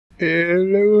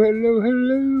Hello, hello,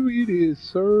 hello, it is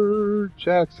Sir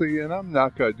Jaxxy, and I'm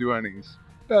not going to do any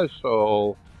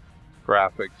special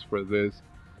graphics for this.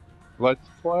 Let's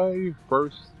play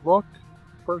first look.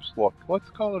 First look. Let's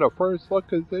call it a first look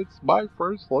because it's my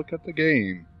first look at the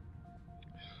game.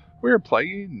 We're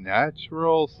playing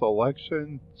Natural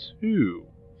Selection 2.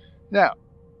 Now,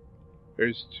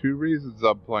 there's two reasons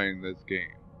I'm playing this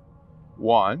game.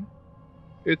 One,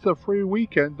 it's a free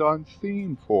weekend on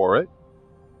Steam for it.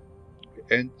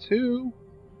 And two,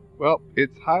 well,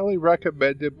 it's highly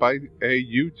recommended by a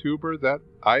YouTuber that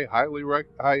I highly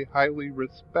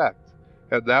respect,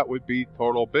 and that would be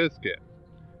Total Biscuit.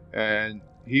 And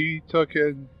he took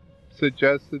and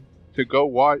suggested to go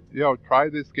try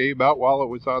this game out while it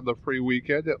was on the free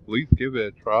weekend. At least give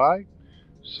it a try.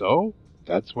 So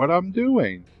that's what I'm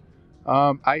doing.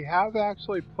 I have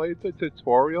actually played the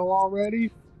tutorial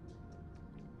already.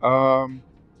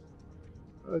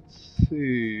 Let's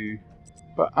see.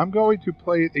 But I'm going to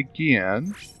play it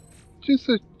again just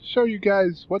to show you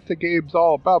guys what the game's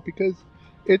all about, because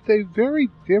it's a very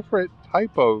different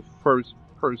type of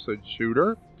first-person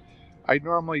shooter. I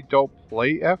normally don't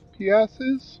play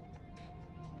FPSs,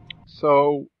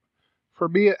 so for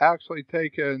me actually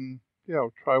taking,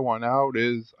 try one out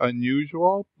is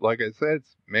unusual. Like I said,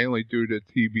 it's mainly due to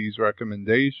TV's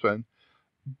recommendation,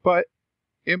 but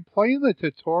in playing the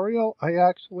tutorial, I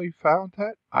actually found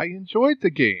that I enjoyed the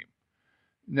game.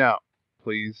 Now,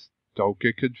 please don't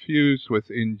get confused with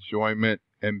enjoyment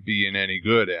and being any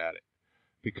good at it,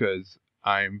 because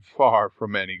I'm far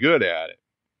from any good at it.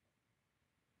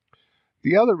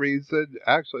 The other reason,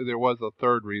 actually there was a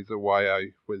third reason why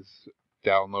I was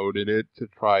downloaded it to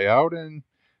try out, and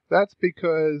that's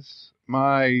because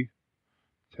my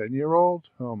 10-year-old,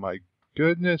 oh my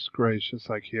goodness gracious,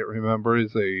 I can't remember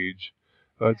his age.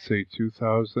 Let's see,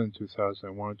 2000,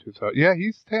 2001, 2000. Yeah,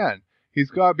 he's 10. He's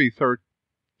got to be 13.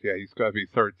 Yeah, he's got to be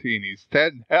 13. He's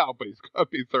 10 now, but he's got to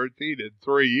be 13 in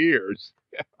 3 years.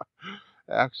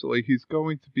 Actually, he's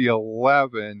going to be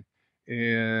 11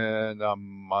 in a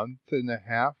month and a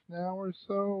half now or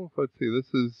so. Let's see,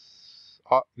 this is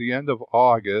the end of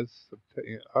August,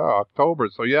 October.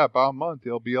 So yeah, about a month,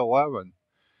 he'll be 11.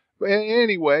 But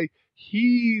anyway,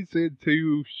 he's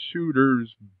into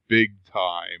shooters big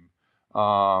time.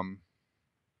 I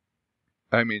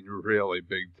mean, really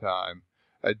big time.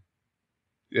 I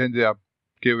ended up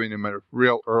giving him a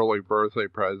real early birthday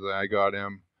present. I got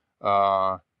him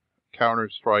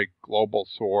Counter-Strike Global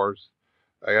Source.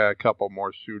 I got a couple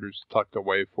more shooters tucked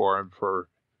away for him for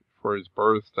his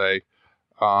birthday.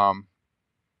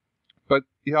 But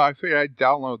I figured I'd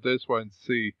download this one and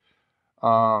see.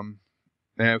 And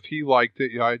if he liked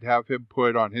it, I'd have him put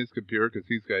it on his computer because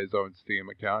he's got his own Steam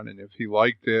account. And if he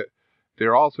liked it,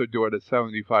 they're also doing a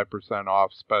 75%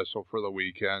 off special for the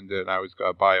weekend, and I was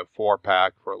going to buy a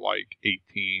 4-pack for like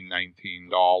 $18,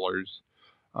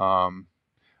 $19.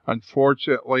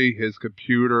 Unfortunately, his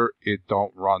computer, it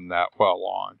don't run that well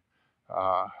on.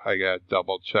 I got to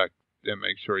double check and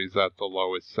make sure he's at the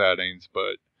lowest settings,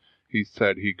 but he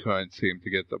said he couldn't seem to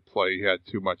get to play. He had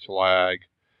too much lag.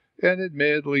 And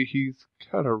admittedly, he's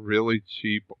got a really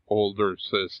cheap older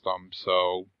system,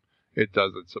 so it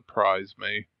doesn't surprise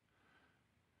me.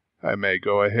 I may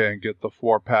go ahead and get the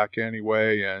 4-pack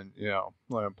anyway and,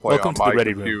 let him play Welcome on to the my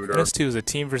Ready computer. Room. S2 is a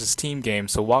team versus team game,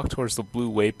 so walk towards the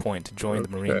blue waypoint to join the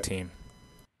Marine team.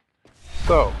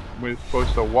 So, we're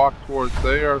supposed to walk towards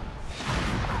there.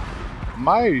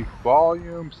 My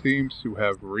volume seems to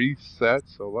have reset,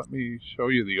 so let me show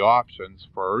you the options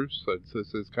first, since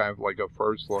this is kind of like a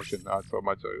first look and not so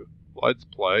much a let's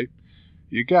play.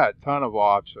 You got a ton of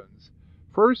options.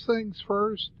 First things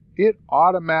first, it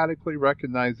automatically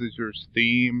recognizes your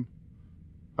Steam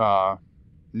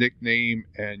nickname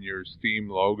and your Steam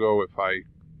logo. If I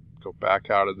go back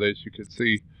out of this, you can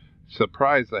see,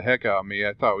 surprised the heck out of me.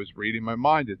 I thought it was reading my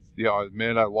mind. It's, the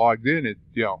minute I logged in,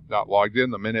 not logged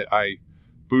in, the minute I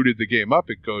booted the game up,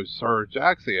 it goes Sir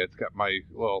Jaxxy. It's got my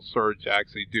little Sir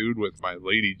Jaxxy dude with my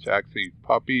Lady Jaxxy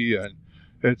puppy, and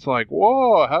it's like,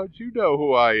 whoa, how'd you know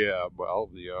who I am? Well,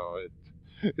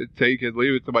 take it,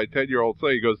 leave it to my 10-year-old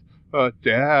son. He goes,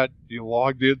 Dad, you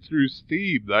logged in through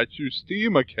Steam. That's your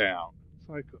Steam account. It's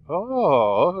like,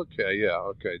 oh, okay, yeah,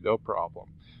 okay, no problem.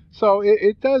 So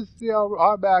it does,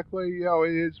 automatically,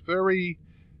 it is very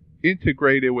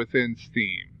integrated within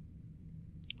Steam.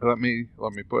 Let me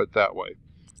put it that way.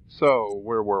 So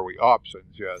where were we?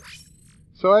 Options, yes.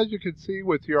 So as you can see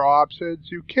with your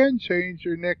options, you can change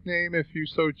your nickname if you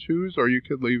so choose, or you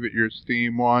could leave it your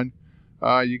Steam one.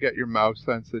 You get your mouse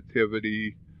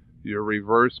sensitivity, your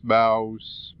reverse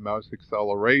mouse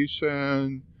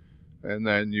acceleration, And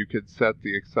then you could set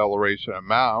the acceleration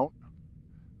amount.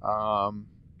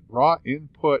 Raw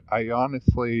input, I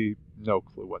honestly no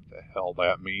clue what the hell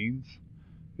that means.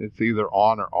 It's either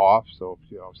on or off, so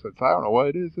since I don't know what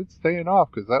it is, it's staying off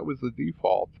because that was the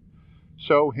default.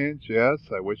 Show hints,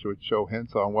 yes. I wish it would show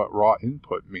hints on what raw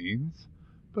input means,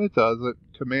 but it doesn't.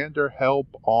 Commander help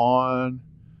on.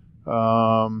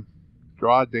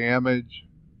 Draw damage.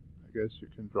 I guess you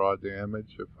can draw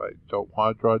damage. If I don't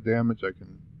want to draw damage, I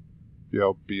can,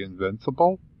 be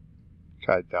invincible.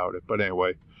 I doubt it, but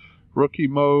anyway. Rookie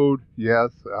mode,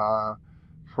 yes.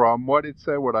 From what it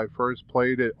said when I first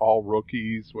played it, all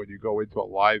rookies, when you go into a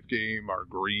live game, are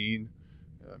green.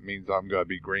 That means I'm going to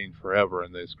be green forever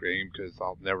in this game because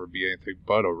I'll never be anything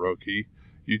but a rookie.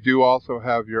 You do also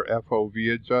have your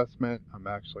FOV adjustment. I'm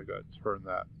actually going to turn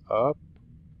that up.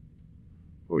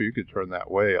 Oh, you could turn that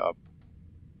way up.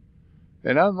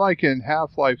 And unlike in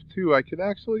Half-Life 2, I can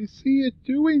actually see it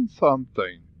doing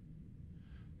something.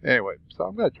 Anyway, so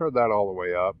I'm going to turn that all the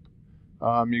way up.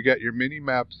 You get your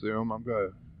mini-map zoom. I'm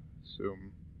going to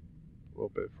zoom a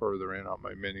little bit further in on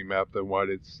my mini-map than what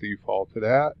it's defaulted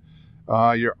at.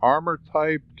 Your armor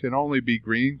type can only be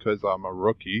green because I'm a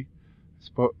rookie.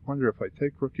 I wonder if I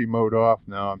take rookie mode off.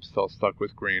 No, I'm still stuck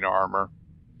with green armor.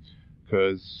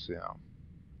 Because,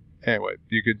 Anyway,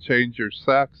 you can change your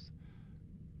sex.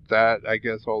 That, I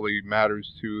guess, only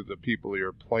matters to the people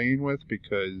you're playing with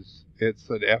because it's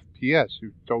an FPS.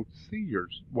 You don't see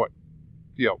what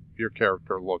your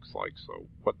character looks like. So,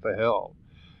 what the hell?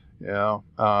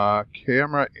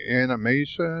 Camera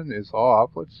animation is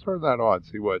off. Let's turn that on,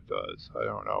 see what it does. I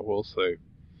don't know. We'll see.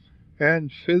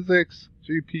 And physics,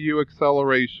 GPU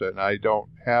acceleration. I don't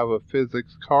have a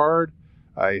physics card.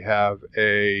 I have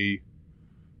a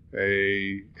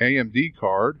AMD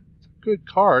card. It's a good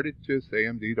card. It's just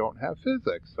AMD don't have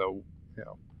physics. So,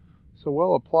 So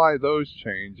we'll apply those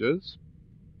changes.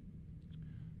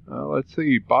 Let's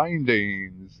see,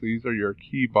 bindings. These are your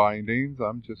key bindings.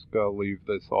 I'm just going to leave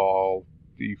this all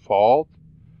default.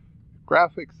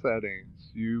 Graphic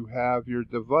settings. You have your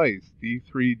device,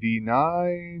 D3,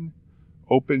 D9,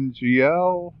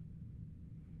 OpenGL,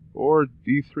 or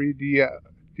D3,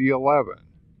 D11.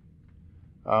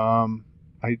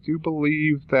 I do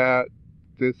believe that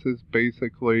this is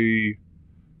basically,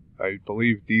 I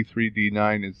believe D3,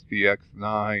 D9 is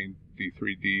DX9,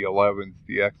 D3, D11 is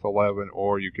DX11,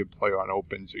 or you could play on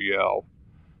OpenGL.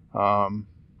 I'm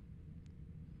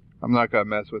not going to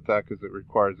mess with that because it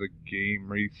requires a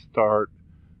game restart.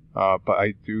 But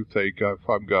I do think if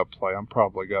I'm going to play, I'm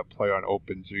probably going to play on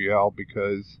OpenGL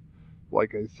because,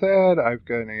 like I said, I've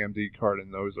got an AMD card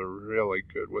and those are really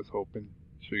good with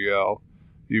OpenGL.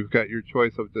 You've got your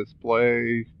choice of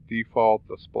display, default,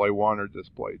 display 1 or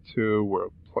display 2. We're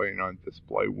playing on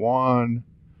display 1.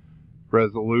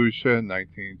 Resolution,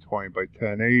 1920 by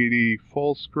 1080.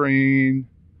 Full screen.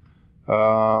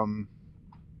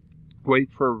 Wait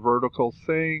for vertical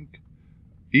sync.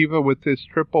 Even with this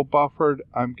triple buffered,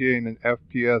 I'm getting an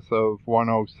FPS of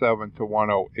 107 to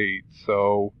 108.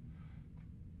 So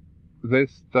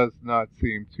this does not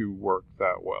seem to work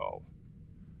that well.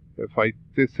 If I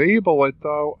disable it,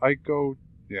 though,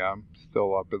 I'm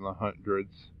still up in the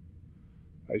hundreds.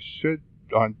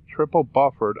 On triple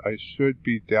buffered, I should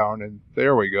be down, and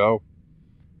there we go.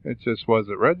 It just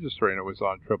wasn't registering it was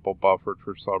on triple buffered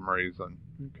for some reason.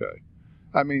 Okay.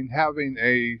 I mean, having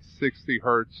a 60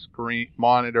 hertz screen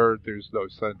monitor, there's no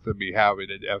sense in me having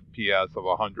an FPS of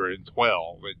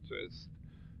 112. It just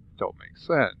don't make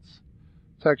sense.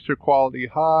 Texture quality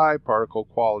high, particle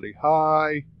quality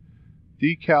high.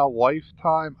 Decal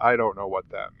lifetime, I don't know what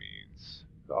that means.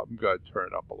 I'm going to turn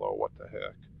it up a little, what the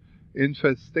heck.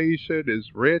 Infestation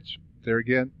is rich. There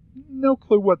again, no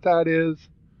clue what that is.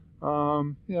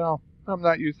 I'm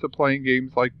not used to playing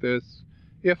games like this.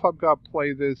 If I'm going to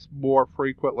play this more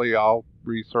frequently, I'll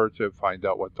research it, find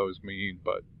out what those mean.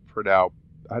 But for now,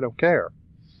 I don't care.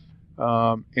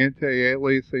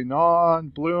 Anti-aliasing on,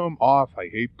 bloom off. I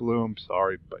hate bloom,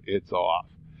 sorry, but it's off.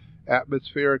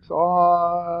 Atmospherics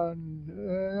on.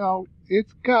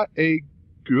 It's got a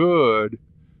good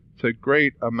to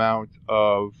great amount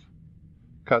of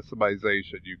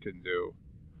customization you can do.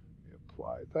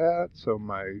 Apply that so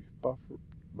my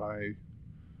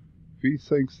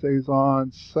VSync stays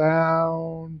on.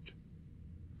 Sound,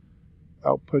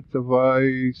 output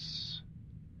device,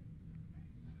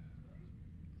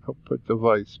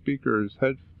 speakers,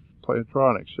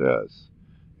 Playtronics, yes.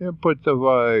 Input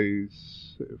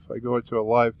device. If I go into a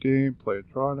live game,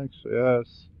 Playtronics,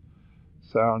 yes.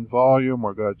 Sound volume,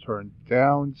 we're going to turn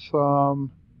down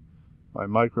some. My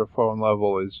microphone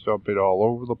level is jumping all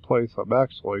over the place.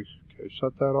 Okay,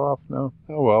 shut that off? No?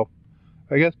 Oh well.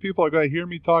 I guess people are going to hear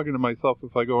me talking to myself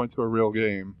if I go into a real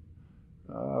game.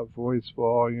 Voice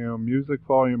volume, music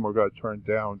volume, we're going to turn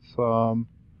down some.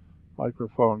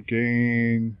 Microphone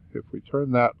gain, if we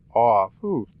turn that off,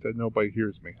 then nobody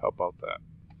hears me. How about that?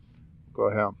 Go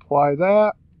ahead and apply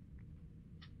that.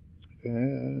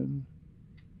 And,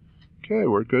 okay,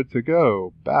 we're good to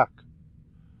go. Back.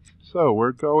 So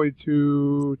we're going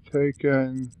to take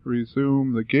and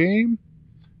resume the game.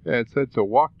 And it said to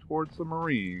walk towards the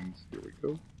Marines. Here we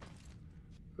go.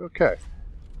 Okay.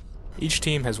 Each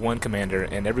team has one commander,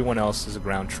 and everyone else is a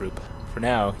ground troop. For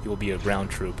now, you'll be a ground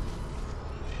troop.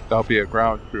 I'll be a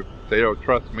ground troop. They don't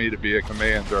trust me to be a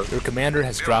commander. Your commander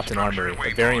has dropped an armory,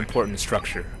 a very important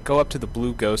structure. Go up to the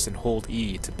blue ghost and hold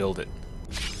E to build it.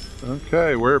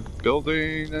 Okay, we're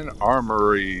building an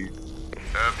armory.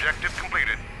 Objective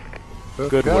completed. Okay.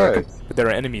 Good work, but there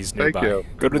are enemies nearby. Thank you.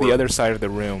 Go to the other side of the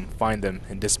room, find them,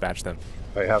 and dispatch them.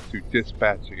 I have to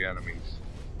dispatch the enemies.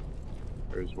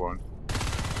 There's one.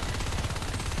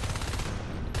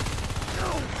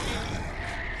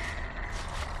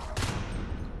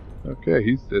 Okay,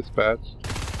 he's dispatched.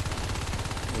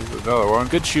 There's another one.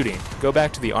 Good shooting. Go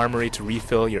back to the armory to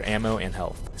refill your ammo and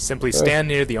health. Simply stand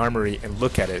near the armory and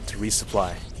look at it to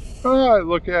resupply. I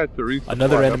look at the resupply.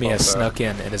 Another enemy has snuck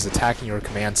in and is attacking your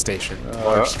command station, the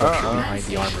large structure behind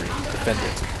the armory. Defend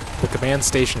it. The command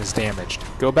station is damaged.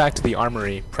 Go back to the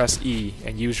armory, press E,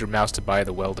 and use your mouse to buy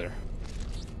the welder.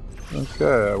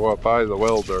 Okay, well, buy the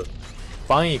welder.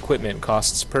 Buying equipment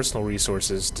costs personal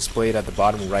resources displayed at the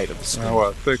bottom right of the screen. I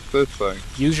want to fix this thing.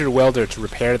 Use your welder to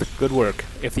repair the good work.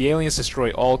 If the aliens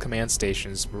destroy all command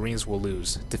stations, Marines will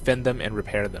lose. Defend them and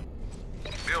repair them.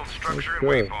 Build structure and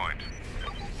waypoint.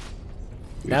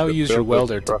 Now use your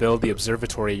welder to build the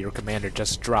observatory your commander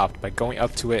just dropped by going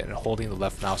up to it and holding the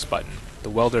left mouse button.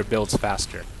 The welder builds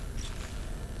faster.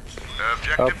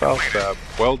 How about that?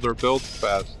 Welder builds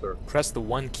faster. Press the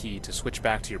 1 key to switch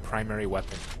back to your primary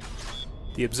weapon.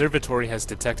 The observatory has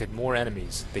detected more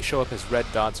enemies. They show up as red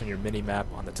dots on your mini-map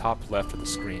on the top left of the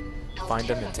screen. Find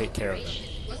them and take care of them.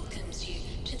 Welcomes you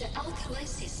to the Alkali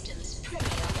Systems Premier.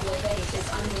 Your base is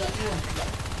under attack.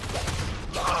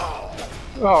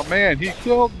 Oh man, he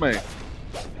killed me.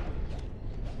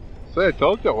 See, I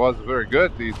told you it wasn't very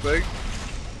good, these things.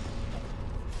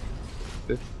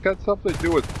 It's got something to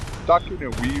do with ducking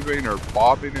and weaving, or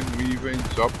bobbing and weaving,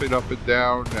 jumping up and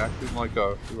down, acting like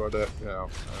a, I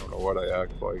don't know what I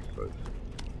act like, but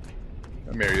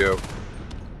come here, you.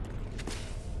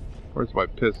 Where's my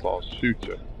pistol? I'll shoot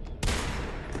you.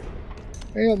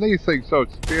 Man, these things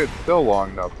don't stand still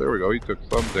long enough. There we go, he took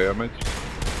some damage.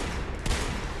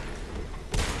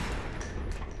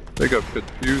 I think I'm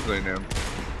confusing him.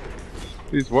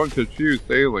 He's one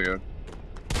confused alien.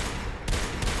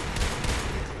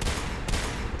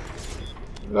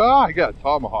 Ah, I got a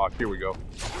tomahawk. Here we go.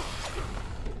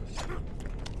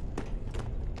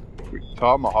 We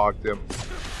tomahawked him.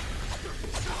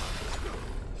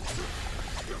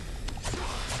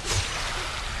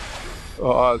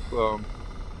 Awesome.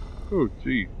 Oh,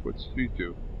 gee. What's she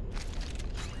do?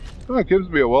 Oh, it gives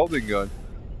me a welding gun.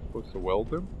 Supposed to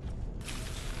weld him?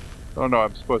 Oh no,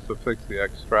 I'm supposed to fix the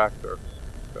extractor.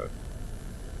 Okay.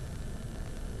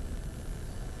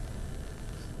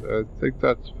 I think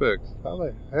that's fixed. How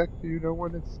the heck do you know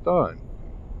when it's done?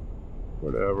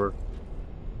 Whatever.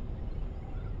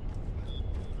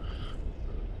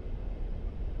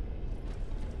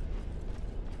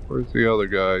 Where's the other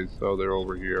guys? Oh, they're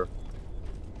over here.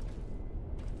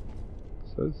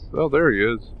 It says, oh, there he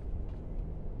is.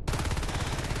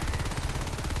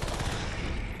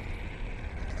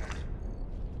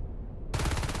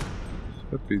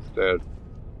 If he's dead.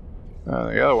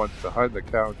 The other one's behind the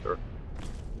counter.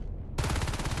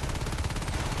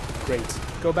 Great.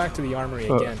 Go back to the armory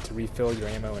again to refill your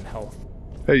ammo and health.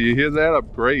 Hey, you hear that? I'm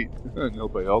great.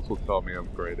 Nobody else will tell me I'm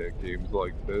great at games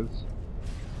like this.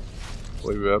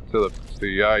 Leave it up to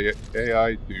the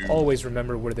AI dude. Always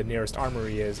remember where the nearest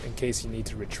armory is in case you need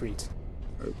to retreat.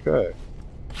 Okay.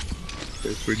 In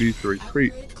case we need to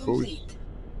retreat.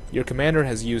 Your commander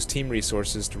has used team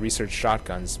resources to research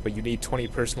shotguns, but you need 20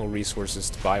 personal resources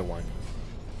to buy one.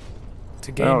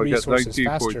 To gain resources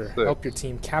faster, help your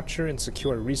team capture and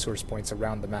secure resource points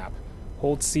around the map.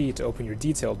 Hold C to open your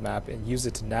detailed map and use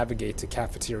it to navigate to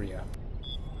cafeteria.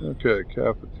 Okay,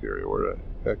 cafeteria. Where the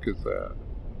heck is that?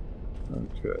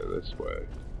 Okay, this way.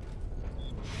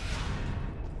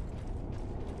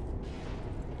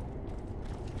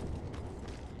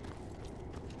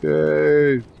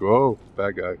 Okay. Whoa,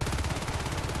 bad guy.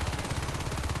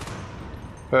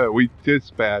 We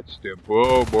dispatched him.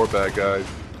 Whoa, more bad guys.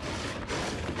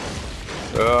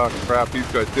 Oh crap, he's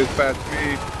gonna dispatch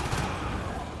me.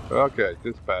 Okay,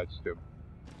 dispatched him.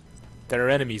 There are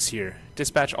enemies here.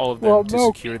 Dispatch all of them to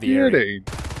secure the area.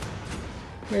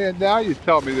 Man, now you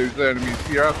tell me there's enemies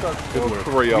here. I thought there were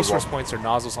 3 of them. Resource points are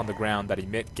nozzles on the ground that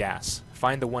emit gas.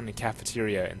 Find the one in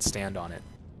cafeteria and stand on it.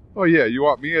 Oh yeah, you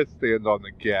want me to stand on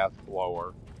the gas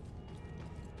blower.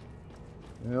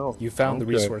 Well, you found the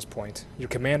resource point. Your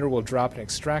commander will drop an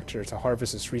extractor to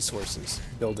harvest its resources.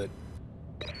 Build it.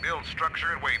 Build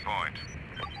structure and waypoint.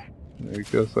 I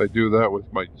guess I do that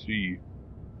with my G.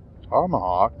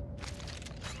 Tomahawk?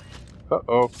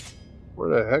 Uh-oh. Where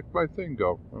the heck my thing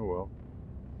go? Oh well.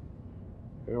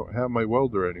 I don't have my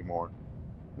welder anymore.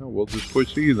 No, we'll just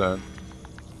push E then.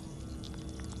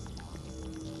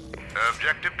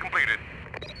 Objective completed.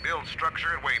 Build structure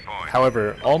and waypoint.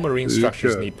 However, all marine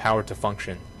structures need power to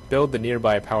function. Build the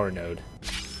nearby power node.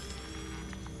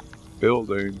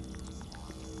 Building.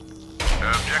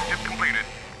 Objective completed.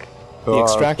 The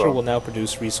extractor will now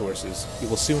produce resources. You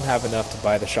will soon have enough to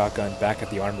buy the shotgun back at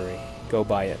the armory. Go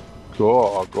buy it.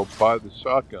 Cool, I'll go buy the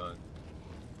shotgun.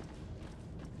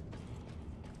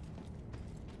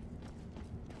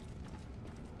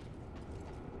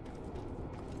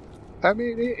 I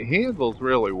mean, it handles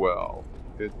really well.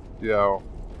 It, you know,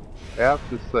 I have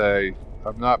to say,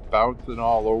 I'm not bouncing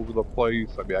all over the place.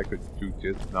 I mean, I could do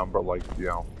this number like, you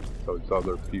know, those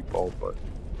other people, but...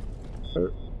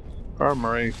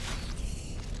 Armory.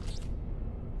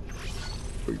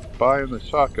 We're buying the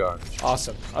shotgun.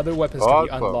 Awesome. Other weapons can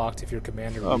be unlocked if your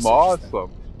commander researches them. I'm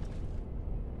awesome.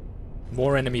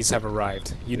 More enemies have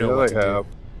arrived. You know what to do.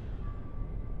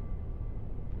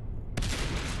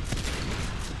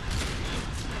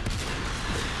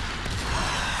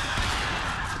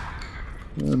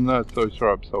 I'm not so sure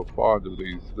I'm so fond of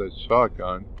this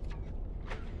shotgun.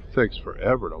 It takes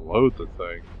forever to load the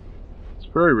thing. It's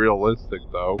very realistic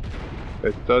though.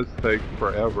 It does take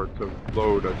forever to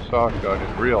load a shotgun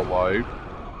in real life.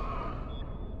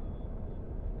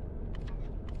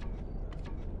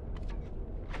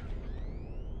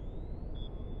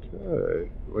 Okay,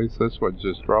 at least this one's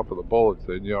just dropping the bullets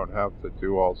in. You don't have to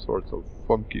do all sorts of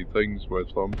funky things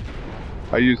with them.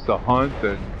 I used to hunt,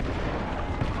 and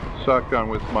shotgun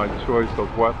was my choice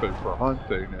of weapon for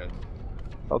hunting, and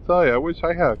I'll tell you, I wish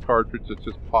I had a cartridge that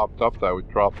just popped up that would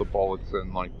drop the bullets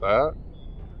in like that.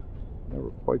 Never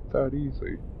quite that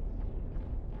easy.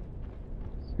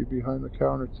 Is he behind the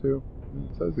counter too?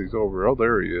 It says he's over. Oh,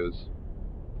 there he is.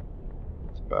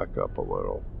 Let's back up a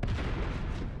little.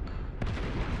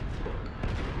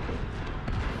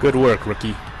 Good work,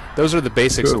 rookie. Those are the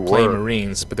basics of playing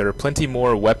Marines, but there are plenty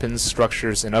more weapons,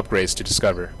 structures, and upgrades to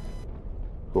discover.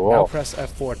 Cool. Now press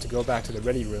F4 to go back to the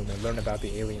ready room and learn about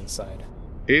the alien side.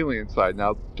 Alien side.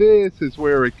 Now this is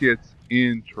where it gets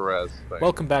interesting.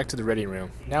 Welcome back to the ready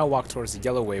room. Now walk towards the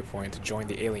yellow waypoint to join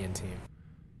the alien team.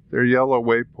 Their yellow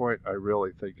waypoint I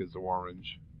really think is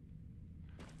orange.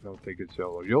 I don't think it's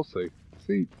yellow. You'll see.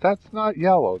 See, that's not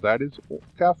yellow. That is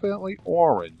definitely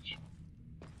orange.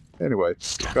 Anyway,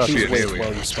 gotta be an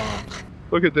alien.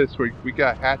 Look at this. We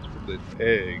got hatched from this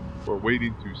egg. We're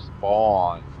waiting to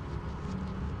spawn.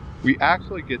 We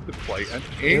actually get to play an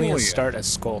alien. Aliens start as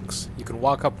skulks. You can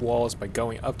walk up walls by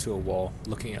going up to a wall,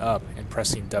 looking up, and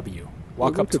pressing W.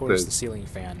 Walk up towards the ceiling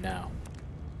fan now.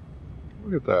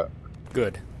 Look at that.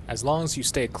 Good. As long as you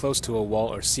stay close to a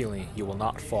wall or ceiling, you will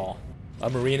not fall.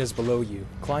 A Marine is below you.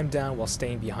 Climb down while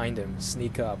staying behind him.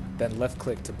 Sneak up, then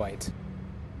left-click to bite.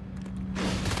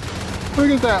 Look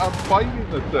at that, I'm fighting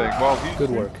the thing while he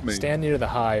Good work. Me. Stand near the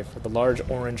hive, the large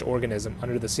orange organism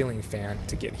under the ceiling fan,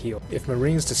 to get healed. If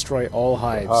Marines destroy all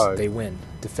hives, they win.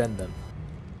 Defend them.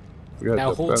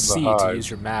 Now hold C to use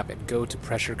your map and go to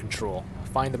pressure control.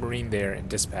 Find the Marine there and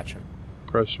dispatch him.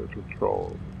 Pressure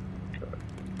control. Okay.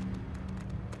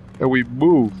 And we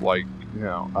move like, you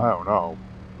know, I don't know,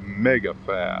 mega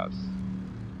fast.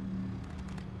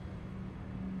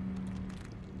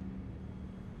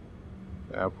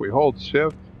 Now, if we hold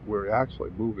shift, we're actually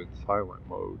moving silent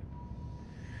mode.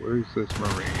 Where's this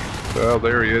Marine? Oh,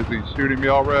 there he is. He's shooting me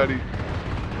already.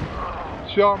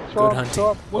 Chomp, chomp, Good hunting.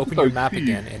 chomp. Open your map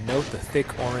again and note the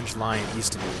thick orange line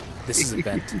east of you. This is a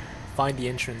vent. Find the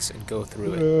entrance and go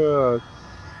through it.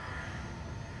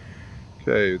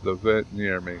 Okay, the vent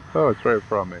near me. Oh, it's right in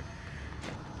front of me.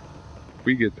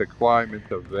 We get to climb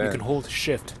into vent. You can hold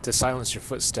shift to silence your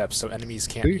footsteps so enemies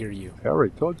can't hear you. I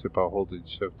already told you about holding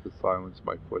shift to silence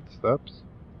my footsteps.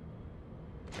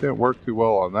 Didn't work too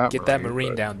well on that. Get that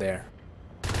Marine down there.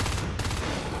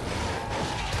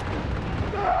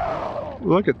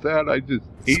 Look at that, I just...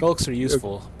 Skulks are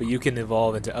useful, but you can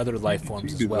evolve into other life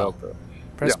forms as well.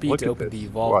 Press B to open the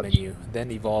evolve menu,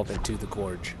 then evolve into the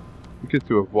gorge. You get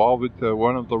to evolve into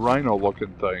one of the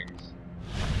rhino-looking things.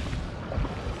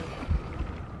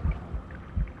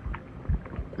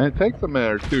 And it takes a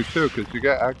minute or two, too, because you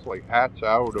got to actually hatch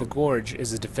out The of... Gorge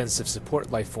is a defensive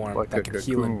support life form like that can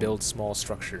heal and build small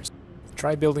structures.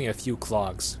 Try building a few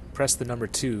clogs. Press the number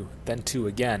 2, then 2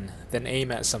 again, then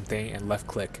aim at something and left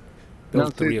click.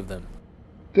 Build 3 of them.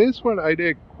 This one I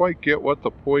didn't quite get what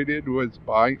the point was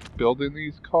by building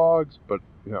these cogs, but,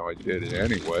 you know, I did it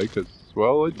anyway, because,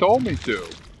 well, it told me to.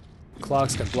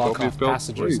 Clogs can block off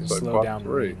passages and slow down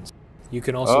marines. You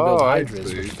can also build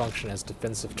hydras, which function as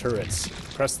defensive turrets.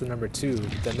 Press the number 2,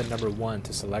 then the number 1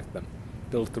 to select them.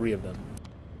 Build 3 of them.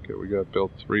 Okay, we gotta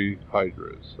build 3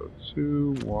 hydras. So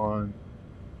 2, 1,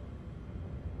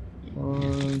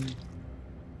 1,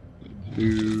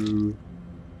 2.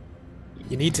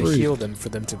 You need to heal them for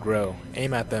them to grow.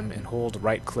 Aim at them and hold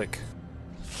right click.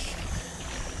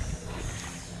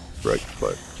 Right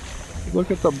click.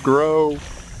 Look at them grow.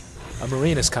 A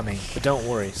marine is coming, but don't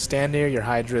worry. Stand near your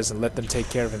hydras and let them take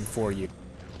care of him for you.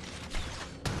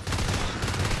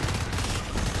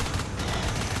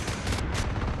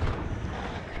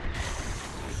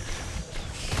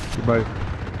 The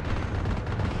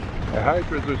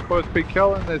hydras are supposed to be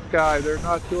killing this guy. They're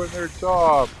not doing their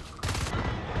job.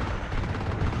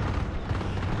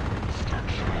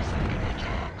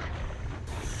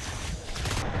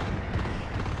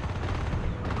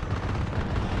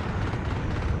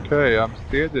 Okay, I'm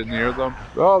standing near them.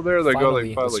 Oh, there they go.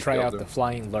 They finally let's try out them. The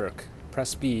flying lurk.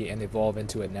 Press B and evolve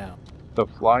into it now. The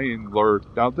flying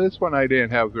lurk. Now, this one I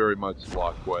didn't have very much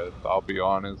luck with. I'll be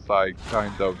honest. I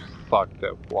kind of sucked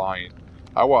at flying.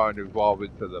 I wanted to evolve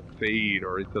into the Fade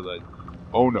or into the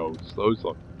Onos. Those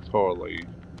look totally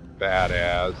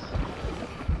badass.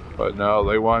 But no,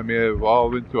 they wanted me to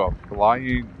evolve into a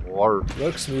flying lurk.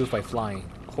 Lurks move by flying.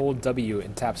 Hold W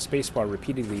and tap spacebar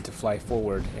repeatedly to fly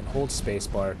forward, and hold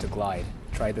spacebar to glide.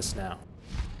 Try this now.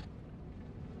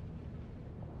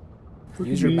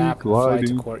 Use your map and fly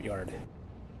to courtyard.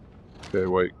 Okay,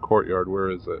 wait, courtyard, where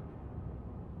is it?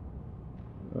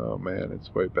 Oh man,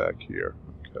 it's way back here.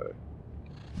 Okay.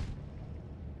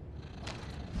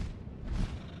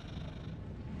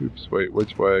 Oops, wait,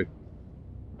 which way?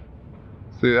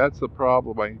 See, that's the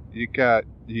problem.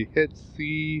 You hit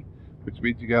C, which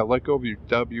means you gotta let go of your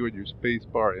W and your space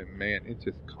bar, and man, it's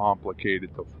just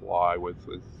complicated to fly with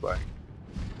this thing.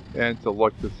 And to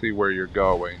look to see where you're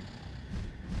going.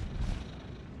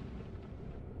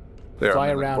 There, fly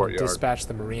around and dispatch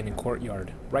the marine in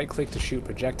courtyard. Right click to shoot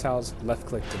projectiles, left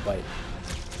click to bite.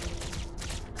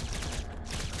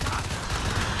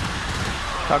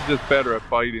 I'm just better at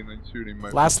biting than shooting my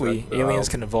Lastly, aliens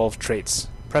can evolve traits.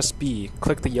 Press B,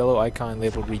 click the yellow icon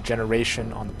labeled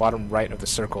Regeneration on the bottom right of the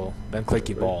circle, then click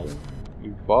Evolve.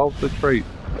 Evolve the trait.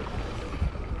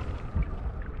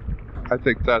 I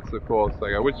think that's the coolest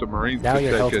thing. I wish the Marines now could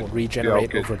your take health it, will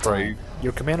regenerate over time. Traits.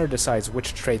 Your commander decides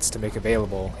which traits to make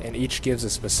available, and each gives a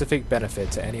specific benefit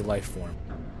to any life form.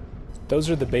 Those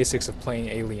are the basics of playing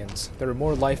aliens. There are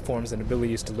more life forms and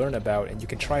abilities to learn about, and you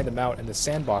can try them out in the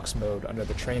sandbox mode under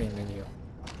the training menu.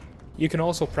 You can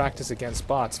also practice against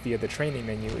bots via the training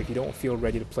menu if you don't feel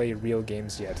ready to play real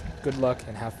games yet. Good luck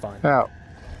and have fun. Now,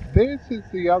 this is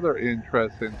the other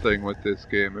interesting thing with this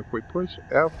game. If we push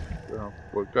F,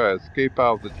 we're going to escape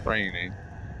out of the training.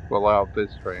 We'll allow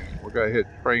this training. We're going to hit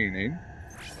training.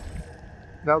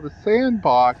 Now the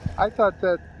sandbox, I thought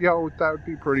that, that would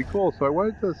be pretty cool. So I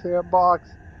went to the sandbox.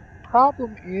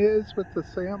 Problem is with the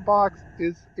sandbox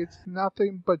is it's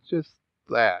nothing but just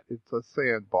that. It's a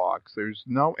sandbox. There's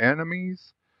no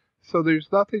enemies. So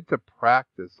there's nothing to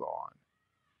practice on.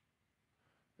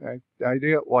 I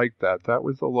didn't like that. That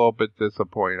was a little bit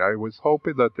disappointing. I was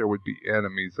hoping that there would be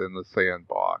enemies in the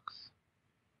sandbox.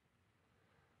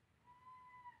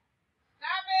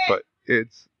 But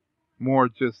it's more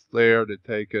just there to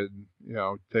take it,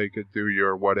 do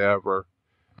your whatever.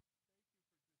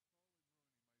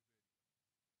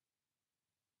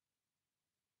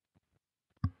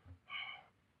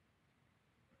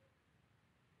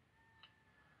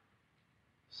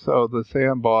 So the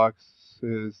sandbox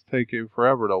is taking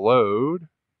forever to load.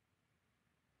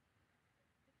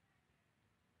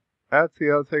 That's the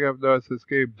other thing I've noticed. This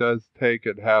game does take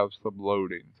and have some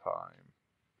loading time.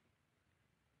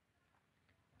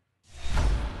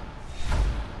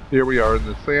 Here we are in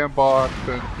the sandbox,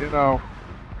 and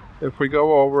if we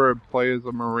go over and play as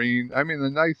a Marine, the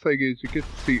nice thing is you get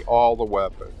to see all the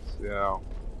weapons,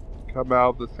 Come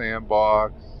out of the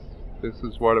sandbox. This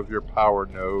is one of your power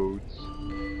nodes.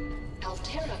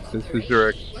 This is your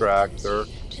extractor.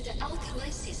 To the Alkali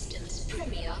Systems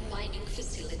premier mining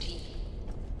facility.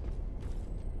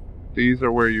 These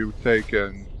are where you take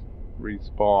and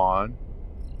respawn.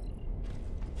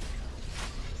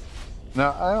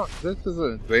 Now, this is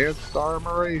an advanced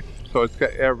armory, so it's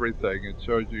got everything. It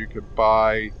shows you can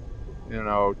buy, you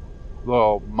know,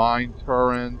 little mine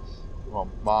turrets.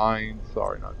 Well,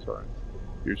 not turrets.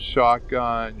 Your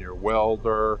shotgun, your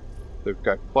welder. They've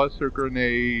got cluster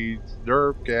grenades,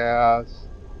 nerve gas,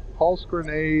 pulse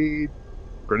grenade,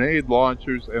 grenade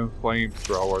launchers, and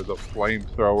flamethrower. The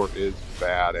flamethrower is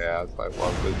badass. I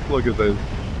love this. Look at this.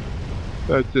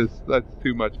 That's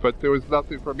too much. But there was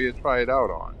nothing for me to try it out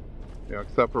on. You know,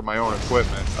 except for my own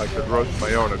equipment. I could roast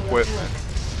my own equipment.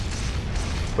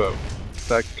 But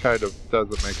that kind of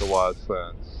doesn't make a lot of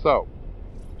sense. So,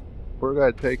 we're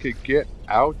going to take a get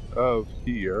out of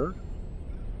here.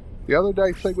 The other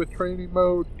nice thing with training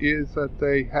mode is that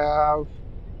they have...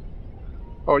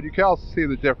 Oh, and you can also see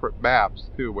the different maps,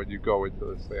 too, when you go into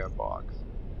the sandbox.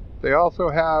 They also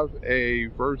have a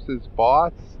versus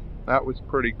bots. That was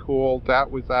pretty cool.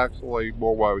 That was actually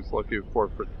more what I was looking for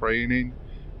training.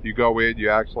 You go in,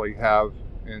 you actually have,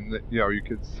 and you know, you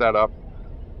can set up,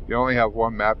 you only have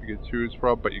one map you can choose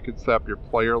from, but you can set up your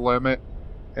player limit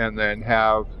and then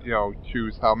have, you know,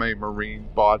 choose how many marine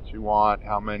bots you want,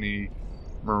 how many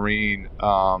alien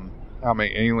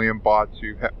bots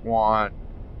you want,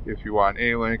 if you want an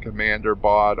alien commander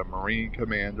bot, a marine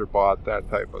commander bot, that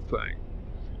type of thing.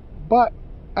 But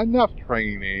enough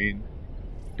training.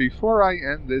 Before I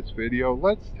end this video,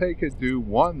 let's take and do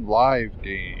one live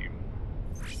game.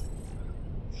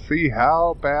 See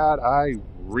how bad I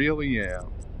really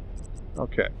am.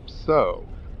 Okay, so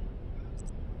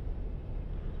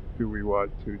do we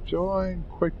want to join?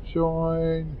 Quick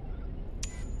join.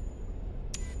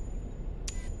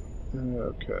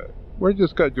 Okay, we're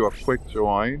just going to do a quick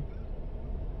join.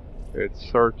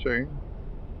 It's searching.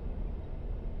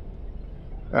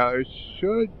 Now, there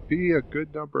should be a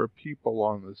good number of people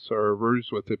on the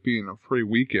servers, with it being a free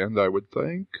weekend, I would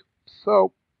think.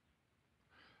 So,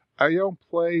 I don't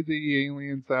play the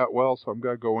aliens that well, so I'm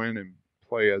going to go in and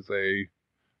play as a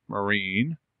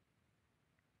Marine.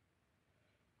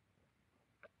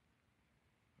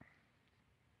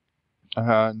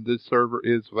 And this server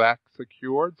is VAC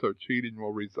secured, so cheating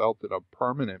will result in a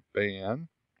permanent ban.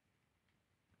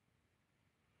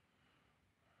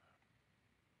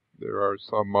 There are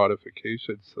some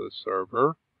modifications to the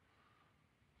server.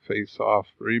 Face-Off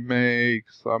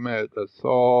Remake, Summit,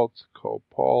 Assault, Cold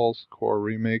Pulse, Core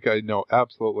Remake. I know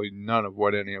absolutely none of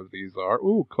what any of these are.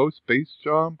 Ooh, Coast Base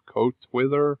Jump, Coast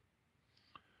Twither.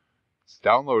 It's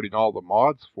downloading all the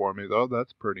mods for me, though.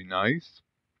 That's pretty nice.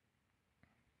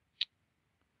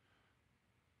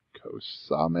 Coast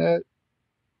Summit.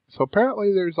 So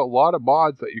apparently there's a lot of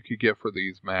mods that you could get for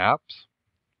these maps.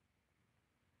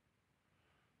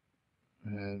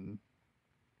 And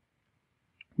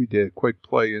we did a quick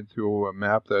play into a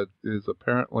map that is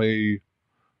apparently,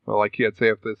 well, I can't say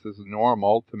if this is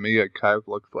normal. To me, it kind of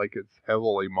looks like it's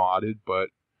heavily modded,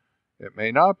 but it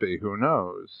may not be. Who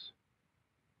knows?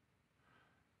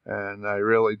 And I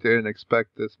really didn't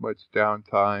expect this much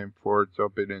downtime for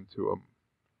jumping into them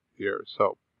here.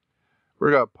 So we're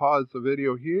going to pause the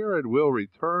video here, and we'll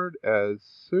return as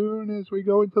soon as we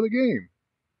go into the game.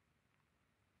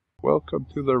 Welcome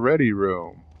to the ready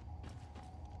room.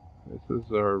 This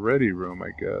is our ready room, I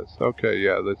guess. Okay,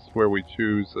 yeah, this is where we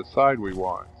choose the side we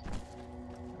want.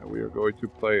 And we are going to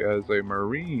play as a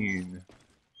Marine.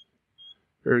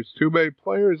 There's too many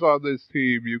players on this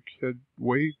team. You can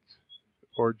wait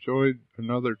or join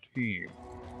another team.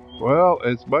 Well,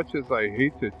 as much as I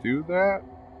hate to do that,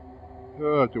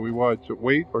 do we want to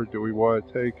wait or do we want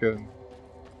to take and...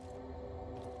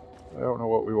 I don't know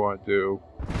what we want to do.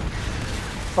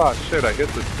 Oh shit, I hit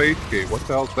the space gate. What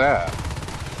the hell's that?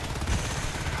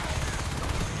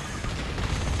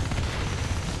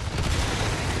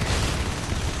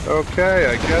 Okay,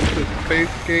 I guess the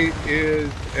space gate is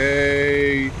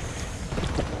a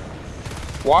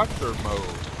watcher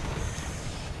mode.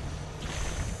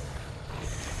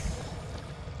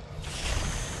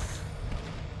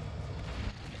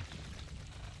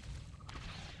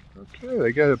 Okay,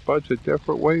 they got a bunch of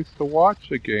different ways to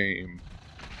watch a game.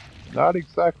 Not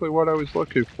exactly what I was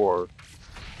looking for.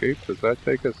 Escape, does that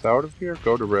take us out of here?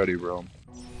 Go to ready room.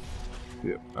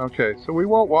 Yep. Okay, so we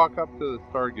won't walk up to the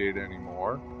Stargate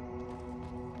anymore.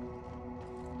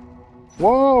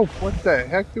 Whoa! What the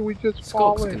heck did we just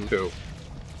fall into?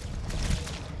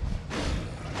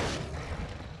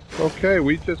 Okay,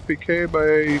 we just became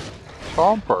a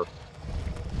chomper.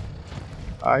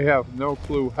 I have no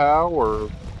clue how,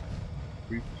 or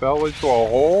we fell into a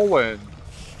hole and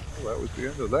well, that was the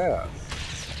end of that.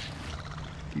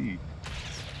 Eat.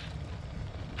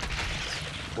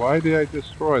 Why did I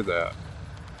destroy that?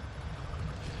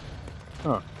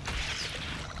 Huh.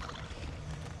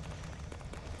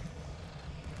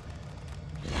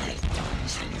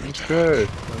 Okay,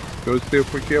 let's go see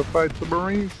if we can't find some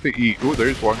Marines to eat. Ooh,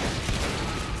 there's one.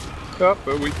 Oh,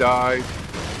 but we died.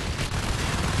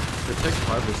 Protect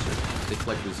Harvester. They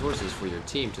collect resources for your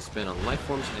team to spend on life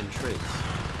forms and traits.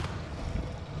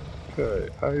 Okay,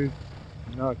 I'm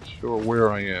not sure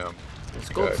where I am.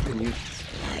 Sculpts can use...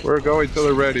 We're going to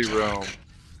the ready room.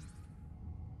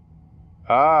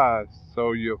 Ah,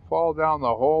 so you fall down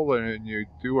the hole and you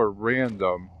do a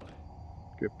random.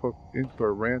 Get put into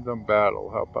a random battle.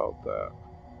 How about that?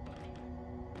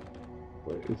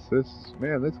 What is this?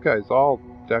 Man, this guy's all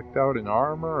decked out in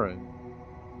armor and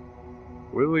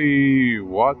Willy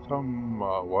Watum,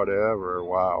 whatever.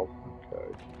 Wow.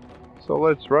 Okay. So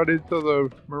let's run into the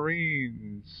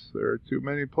Marines. There are too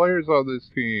many players on this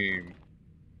team.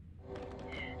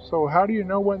 So how do you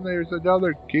know when there's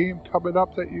another game coming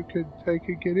up that you can take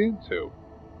and get into?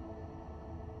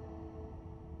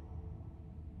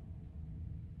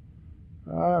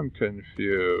 I'm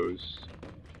confused.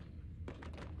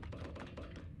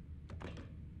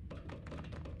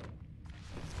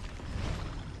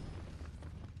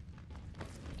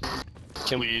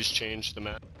 Can we please change the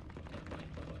map?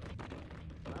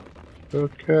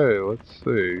 Okay, let's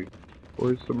see.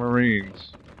 Where's the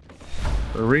Marines?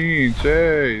 Marines,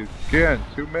 hey! Again,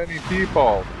 too many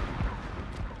people!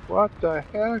 What the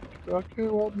heck? Okay,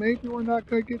 well maybe we're not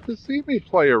gonna get to see me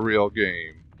play a real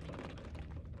game.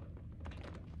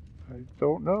 I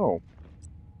don't know.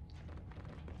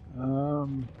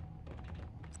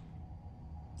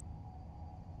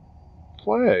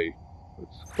 Play.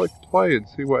 Let's click play and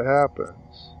see what happens.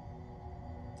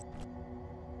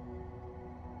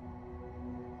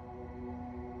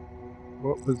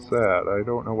 What was that? I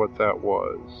don't know what that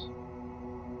was.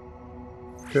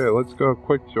 Okay, let's go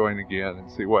quick join again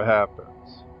and see what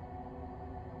happens.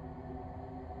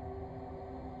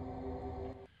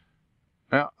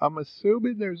 Now, I'm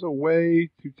assuming there's a way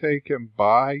to take and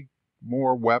buy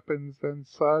more weapons and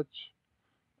such.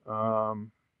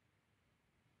 You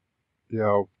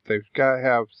know, they've got to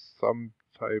have some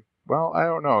type... Well, I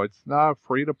don't know. It's not a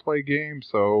free-to-play game,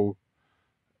 so...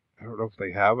 I don't know if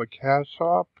they have a cash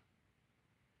shop.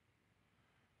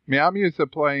 I mean, I'm used to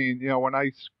playing, you know, when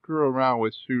I screw around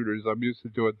with shooters, I'm used to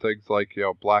doing things like, you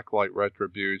know, Blacklight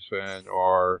Retribution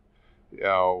or, you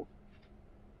know,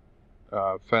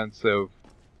 offensive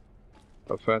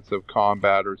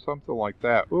combat or something like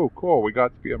that. Ooh, cool, we got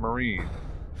to be a Marine.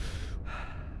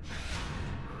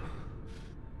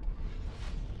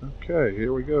 Okay,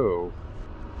 here we go.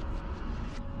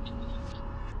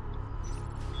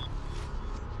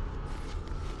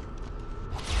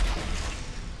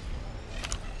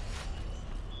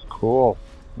 Cool.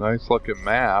 Nice looking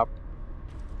map.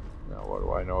 Now, what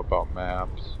do I know about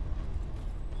maps?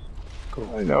 Cool.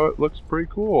 I know it looks pretty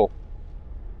cool.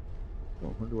 I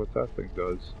wonder what that thing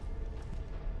does.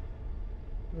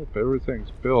 If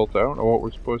everything's built, I don't know what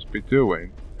we're supposed to be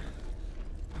doing.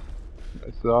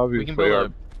 It's obviously we can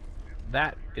build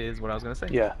that is what I was going to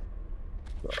say. Yeah.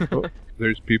 Oh,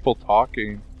 there's people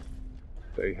talking.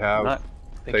 They have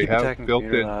They have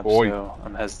built-in voice. So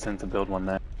I'm hesitant to build one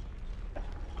there.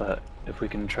 But if we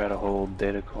can try to hold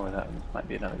data core, that might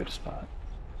be another good spot.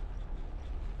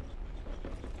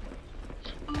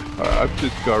 I'm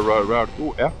just gonna run around.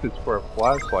 Ooh, F is for a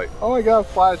flashlight. Oh, I got a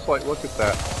flashlight. Look at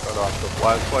that. Cut off the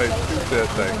flashlight. Shoot that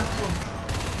thing.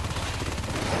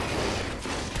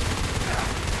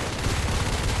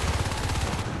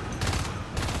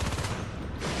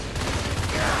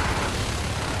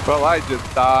 Well, I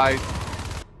just died.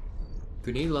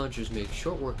 Grenade launchers make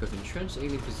short work of entrenched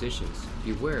alien positions.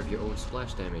 Beware of your own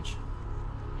splash damage.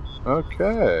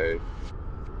 Okay.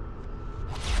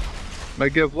 They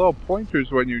give little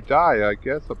pointers when you die. I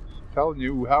guess I'm telling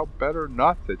you how better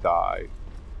not to die.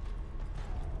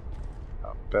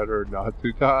 How better not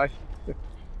to die?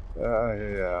 Yeah,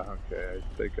 okay. I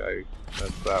think I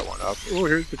messed that one up. Oh,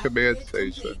 here's the command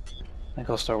station. I think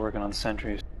I'll start working on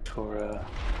sentries for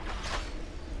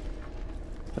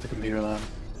the computer lab.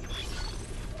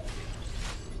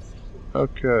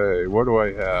 Okay, what do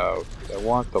I have? I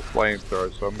want the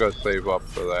flamethrower, so I'm going to save up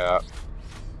for that.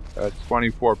 That's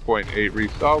 24.8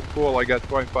 resources. Oh, cool, I got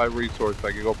 25 resources.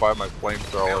 I can go buy my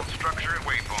flamethrower. Build structure and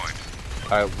waypoint.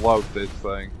 I love this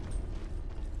thing.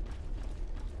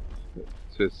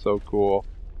 It's just so cool.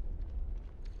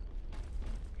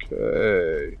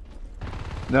 Okay.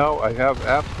 No, I have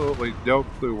absolutely no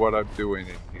clue what I'm doing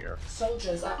in here.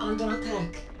 Soldiers are under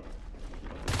attack.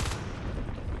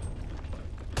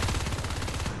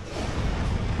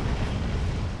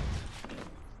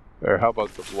 There, how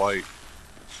about the light?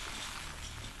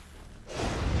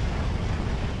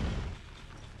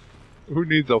 Who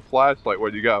needs a flashlight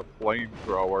when you got a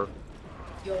flamethrower?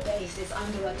 Your base is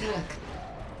under attack.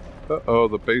 Uh-oh,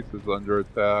 the base is under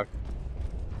attack.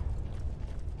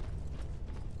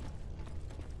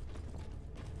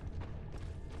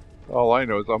 All I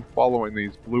know is I'm following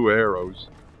these blue arrows.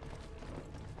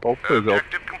 Hopefully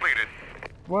Objective completed.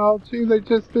 Well, gee, they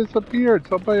just disappeared.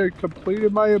 Somebody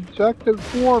completed my objective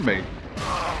for me.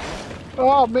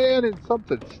 Oh man, and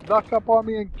something snuck up on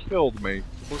me and killed me.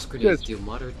 Pulse grenades deal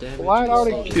moderate damage flat out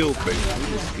and and killed me.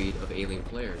 the speed of alien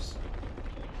players.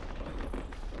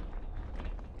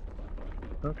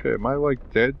 Okay, am I like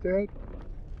dead?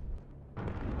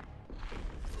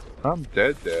 I'm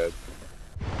dead.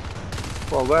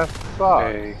 Well, that sucks.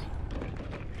 Okay.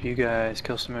 If you guys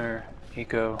kill some air,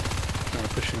 Eco, I'm gonna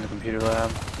push you in the computer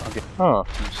lab. I'll get some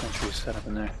sentries set up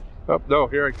in there. Oh, no,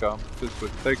 here I come. This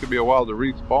was taking me a while to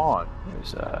respawn.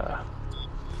 There's a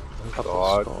couple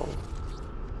odd. skulls.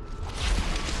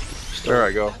 There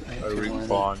I go. I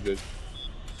respawned.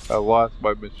 I lost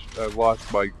my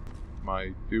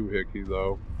doohickey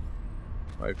though.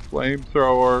 My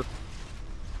flamethrower.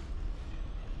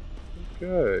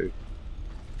 Okay.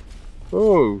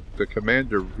 Oh, the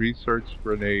commander research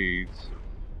grenades.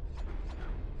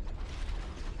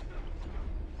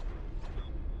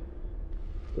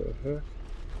 The heck?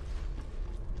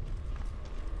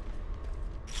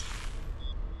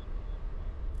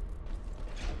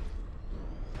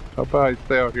 How about I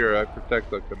stay out here? I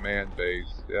protect the command base,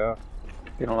 yeah?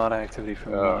 Getting a lot of activity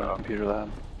from the computer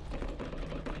lab.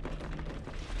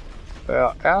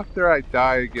 Well, after I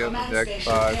die again the next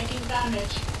time.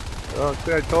 Oh,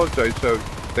 see, I told you I should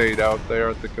have stayed out there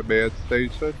at the command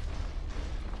station.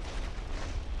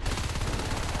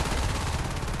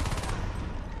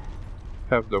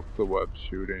 Have no clue what I'm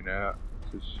shooting at.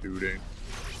 Just shooting.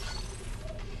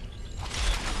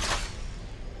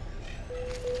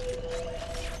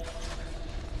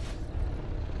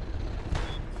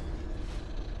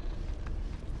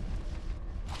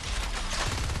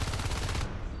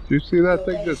 Do you see that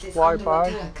thing just fly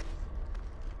by?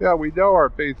 Yeah, we know our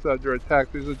base is under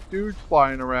attack. There's a dude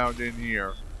flying around in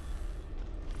here.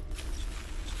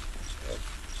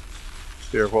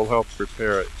 Here, we'll help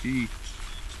repair it. He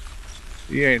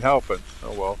ain't helping.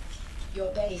 Oh well.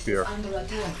 Your base Here. is under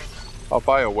attack. I'll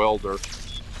buy a welder.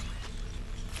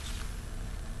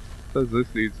 Says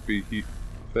this needs to be heat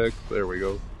fixed. There we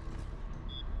go.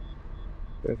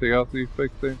 Anything else needs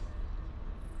fixing?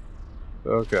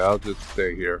 Okay, I'll just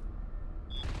stay here.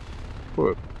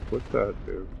 What's that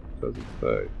do? Doesn't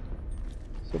say.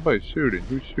 Somebody's shooting.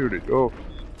 Who's shooting? Oh.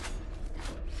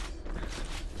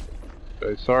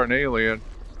 I saw an alien.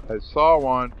 I saw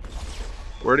one.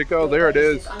 Where'd it go? There it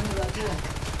is.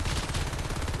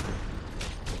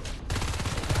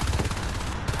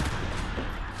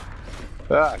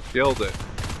 Ah, killed it.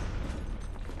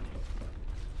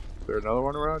 Is there another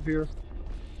one around here?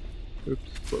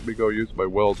 Oops, let me go use my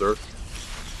welder.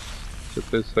 Get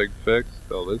this thing fixed.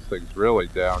 Oh, this thing's really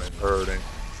down and hurting.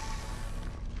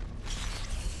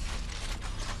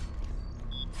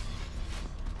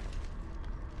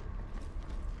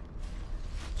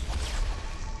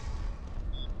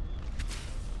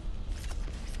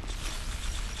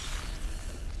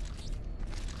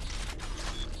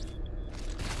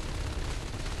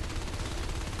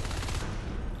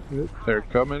 They're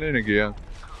coming in again.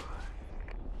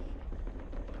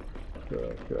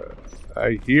 Okay.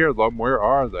 I hear them. Where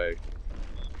are they?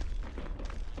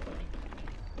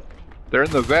 They're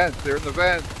in the vents. They're in the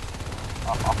vents.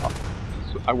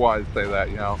 I wanted to say that,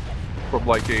 you know, from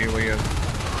like Alien.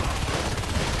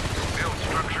 Build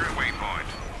structure at waypoint.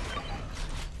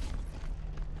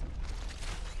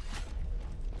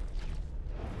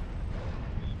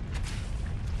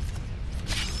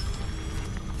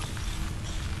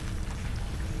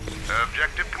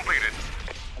 Objective completed.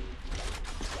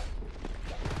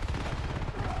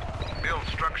 Build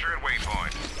structure at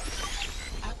waypoint.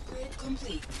 Upgrade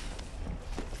complete.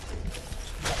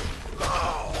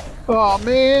 Oh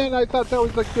man, I thought that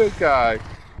was a good guy.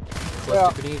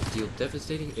 Cluster grenades deal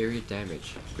devastating area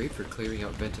damage. Great for clearing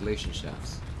out ventilation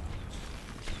shafts.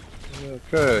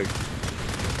 Okay.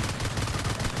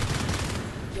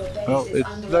 Well,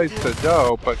 it's nice to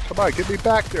know, but come on, get me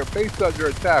back there. Base under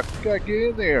attack. We gotta get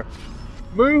in there.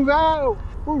 Move out!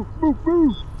 Move, move,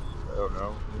 move! I don't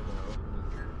know.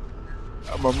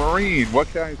 I'm a Marine. What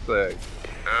can I say?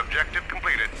 Objective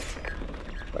completed.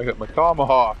 I hit my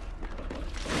tomahawk.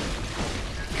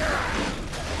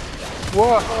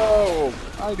 Whoa!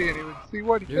 I didn't even see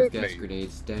what hit Nerve gas me.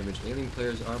 grenades damage alien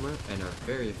players' armor and are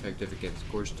very effective against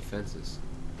scorched defenses.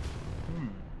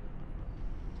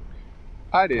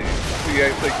 I didn't even see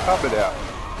anything coming at me.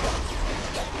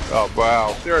 Oh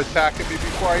wow, they're attacking me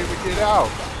before I even get out.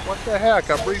 What the heck?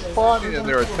 I'm respawning and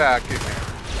they're attacking me.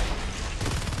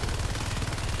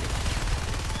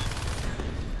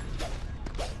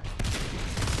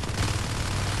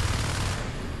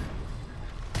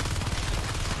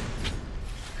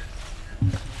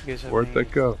 Where'd they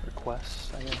go?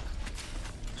 Requests, I guess.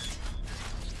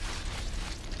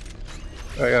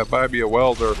 Oh yeah, buy me a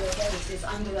welder. Your base is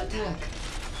under attack.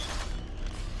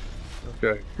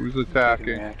 Okay, who's attacking?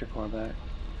 Taking reactor core back.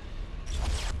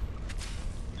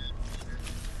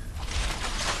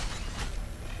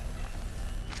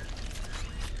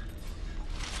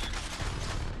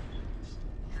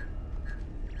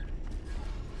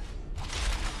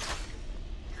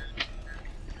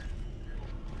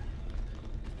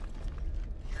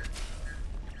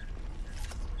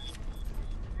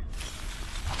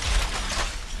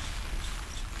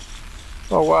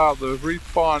 Oh wow, the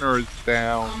respawner is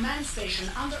down. Command station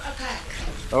under attack.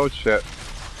 Oh shit.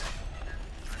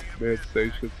 Command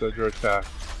station's under attack.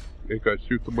 You gotta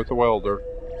shoot them with a welder.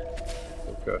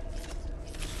 Okay.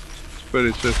 Let's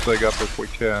finish this thing up if we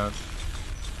can.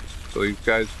 So these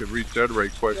guys can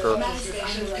regenerate quicker. Command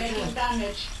station taking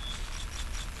damage.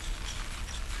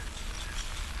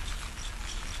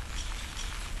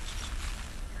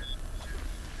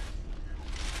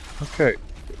 Okay.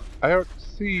 I don't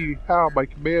see how my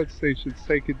command station's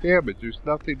taking damage. There's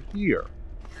nothing here.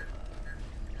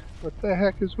 What the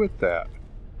heck is with that?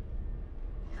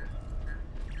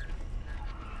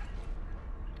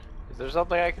 Is there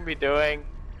something I can be doing?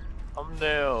 I'm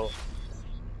new.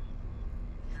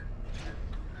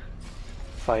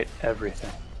 Fight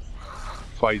everything.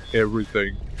 Fight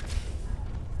everything.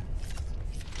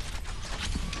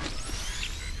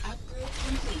 Upgrade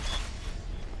complete.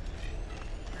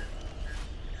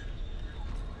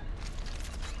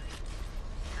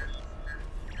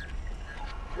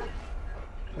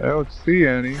 I don't see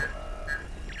any.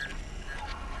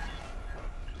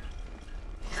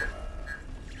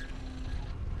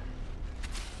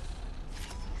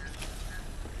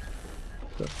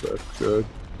 That's good.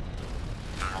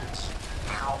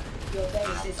 Your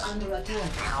base is under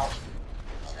attack.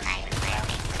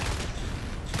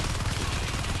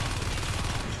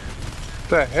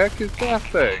 The heck is that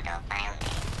thing?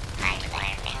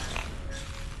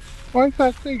 Why is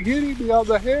that thing hitting me on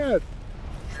the head?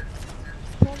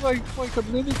 It's like a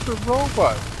miniature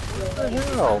robot. What the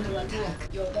hell? Under attack.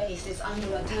 Your base is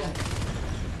under attack.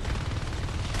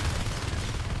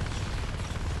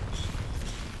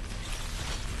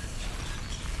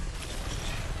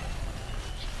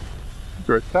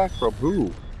 Under attack from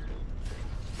who?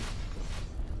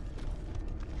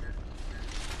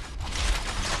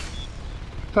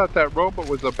 I thought that robot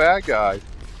was a bad guy.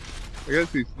 I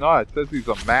guess he's not. It says he's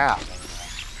a Mac.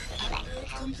 Upgrade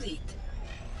complete.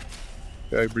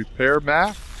 Can I repair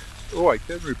Mac? Oh, I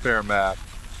can repair Mac.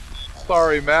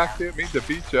 Sorry, Mac. Didn't mean to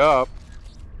beat you up.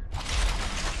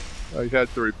 I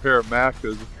had to repair Mac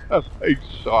because I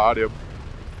shot him.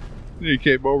 And he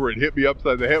came over and hit me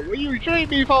upside the head. What are you shooting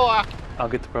me for? I'll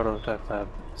get the prototype lab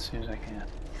as soon as I can.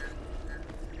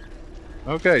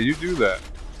 Okay, you do that.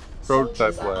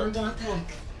 Prototype Soldiers are lab. under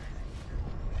attack.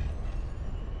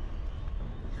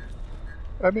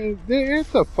 I mean,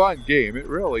 it's a fun game. It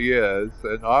really is.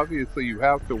 And obviously you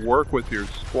have to work with your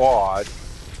squad.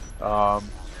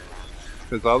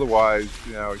 Because otherwise,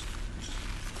 you know,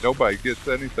 nobody gets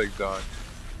anything done.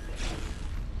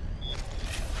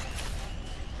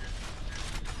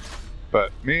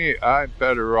 But me, I'm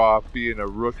better off being a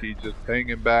rookie just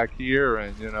hanging back here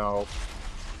and, you know,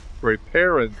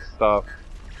 repairing stuff.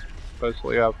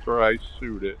 Especially after I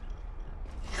shoot it.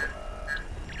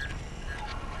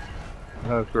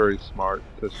 That's very smart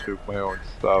to shoot my own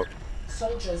stuff.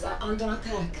 Soldiers are under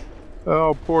attack.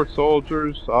 Oh, poor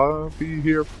soldiers. I'll be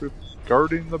here for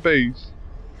guarding the base.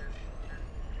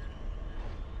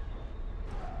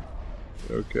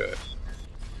 Okay.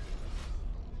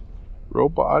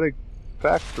 Robotic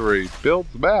factory.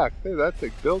 Builds back. Hey, that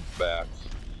thing builds back.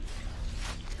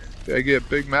 Can I get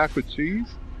Big Mac with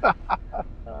cheese?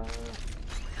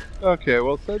 Okay,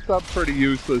 well, since I'm pretty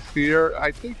useless here, I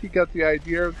think you got the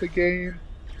idea of the game.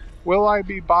 Will I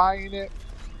be buying it?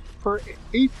 For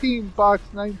 18 bucks,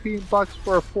 19 bucks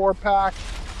for a 4-pack,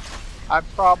 I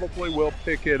probably will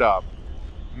pick it up.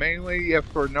 Mainly, if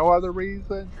for no other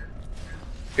reason,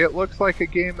 it looks like a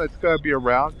game that's going to be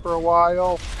around for a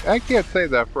while. I can't say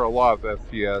that for a lot of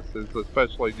FPSs,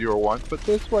 especially newer ones, but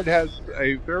this one has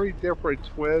a very different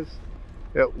twist.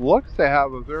 It looks to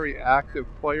have a very active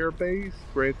player base.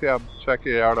 Granted, I'm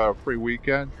checking it out on a free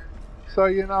weekend. So,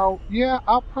 you know, yeah,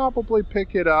 I'll probably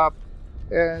pick it up.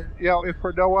 And, you know, if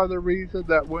for no other reason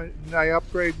that when I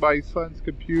upgrade my son's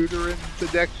computer in the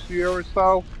next year or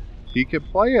so, he can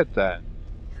play it then.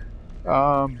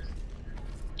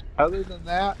 Other than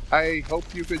that, I hope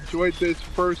you've enjoyed this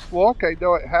first look. I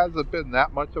know it hasn't been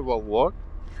that much of a look.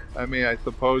 I mean, I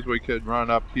suppose we could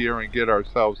run up here and get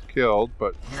ourselves killed,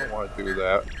 but I don't want to do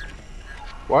that.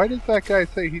 Why does that guy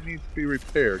say he needs to be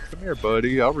repaired? Come here,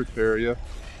 buddy. I'll repair you.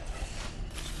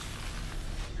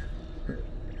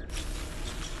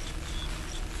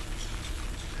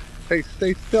 Hey,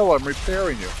 stay still. I'm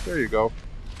repairing you. There you go.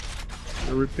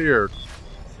 You're repaired.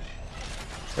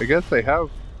 I guess they have...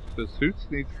 The suits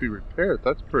need to be repaired.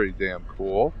 That's pretty damn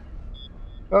cool.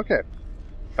 Okay.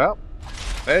 Well,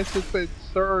 this has been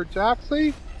Sir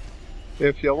Jaxxy.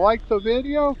 If you liked the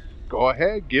video, go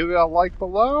ahead, give it a like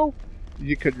below.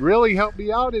 You could really help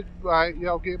me out and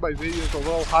get my videos a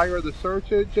little higher in the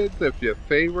search engines if you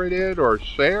favorited or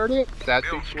shared it.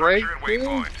 That'd be great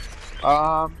too.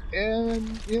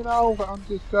 And you know, I'm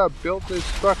just gonna build this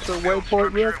structure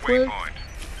waypoint real quick.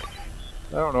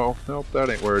 I don't know. Nope, that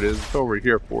ain't where it is. It's over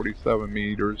here, 47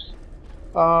 meters.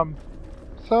 So,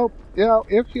 you know,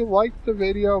 if you liked the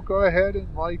video, go ahead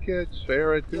and like it,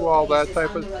 share it, do all that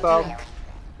type of stuff.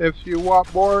 If you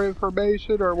want more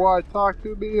information or want to talk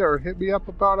to me or hit me up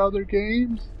about other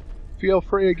games, feel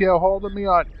free to get a hold of me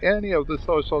on any of the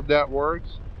social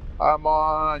networks. I'm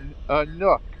on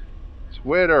Nook,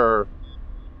 Twitter,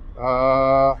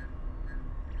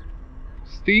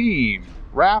 Steam,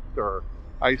 Raptor.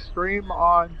 I stream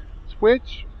on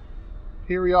Twitch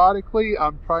periodically.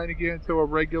 I'm trying to get into a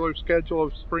regular schedule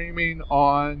of streaming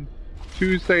on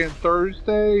Tuesday and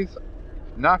Thursdays.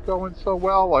 Not going so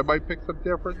well. I might pick some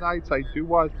different nights. I do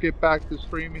want to get back to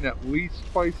streaming at least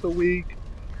twice a week.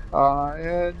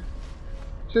 And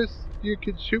just, you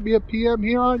can shoot me a PM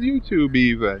here on YouTube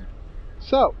even.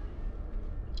 So,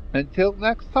 until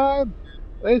next time,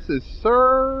 this is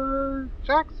Sir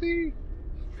Jaxxy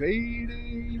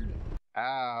fading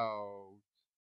out.